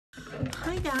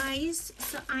Hi guys,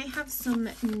 so I have some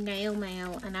nail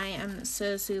mail and I am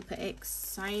so super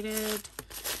excited.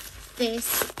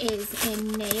 This is a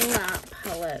nail art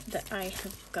palette that I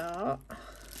have got,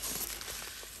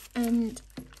 and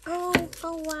oh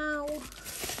wow,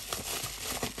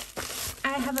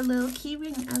 I have a little key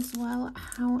ring as well.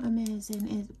 How amazing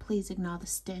is it? Please ignore the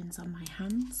stains on my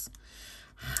hands.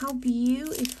 How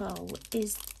beautiful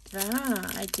is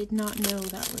that? I did not know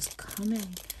that was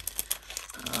coming.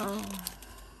 Oh,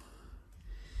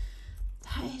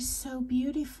 that is so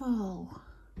beautiful.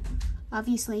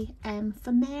 Obviously,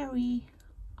 for Mary.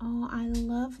 Oh, I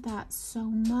love that so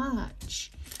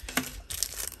much.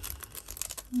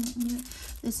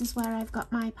 This is where I've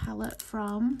got my palette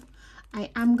from. I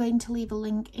am going to leave a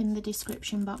link in the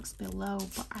description box below,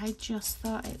 but I just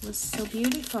thought it was so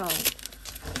beautiful.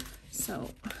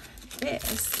 So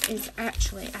this is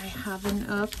actually, I haven't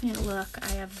opened it. Look,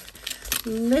 I have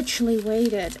literally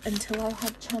waited until I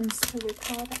had chance to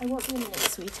record. I won't be a minute,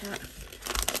 sweetheart.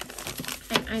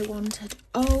 And I wanted,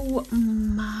 oh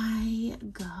my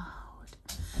god,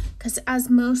 because as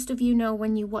most of you know,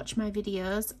 when you watch my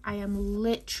videos, I am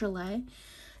literally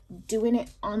doing it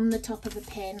on the top of a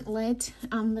paint lid,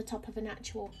 on the top of an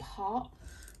actual pot.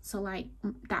 So like,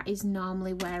 that is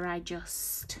normally where I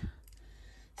just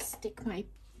stick my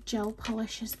gel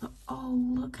polishes. But oh,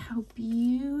 look how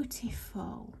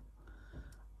beautiful.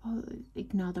 Oh,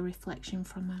 ignore the reflection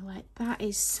from my light. That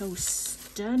is so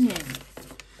stunning.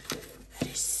 That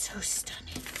is so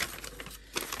stunning.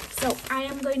 So I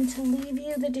am going to leave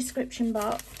you the description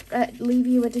box, leave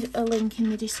you a link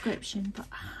in the description. But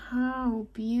how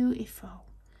beautiful.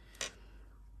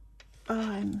 Oh,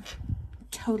 I'm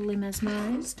totally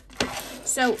mesmerized.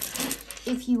 So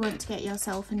if you want to get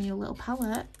yourself a new little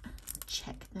palette,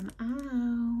 check them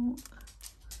out.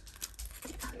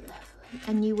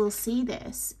 And you will see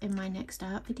this in my next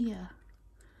art video.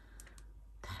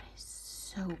 That is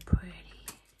so pretty.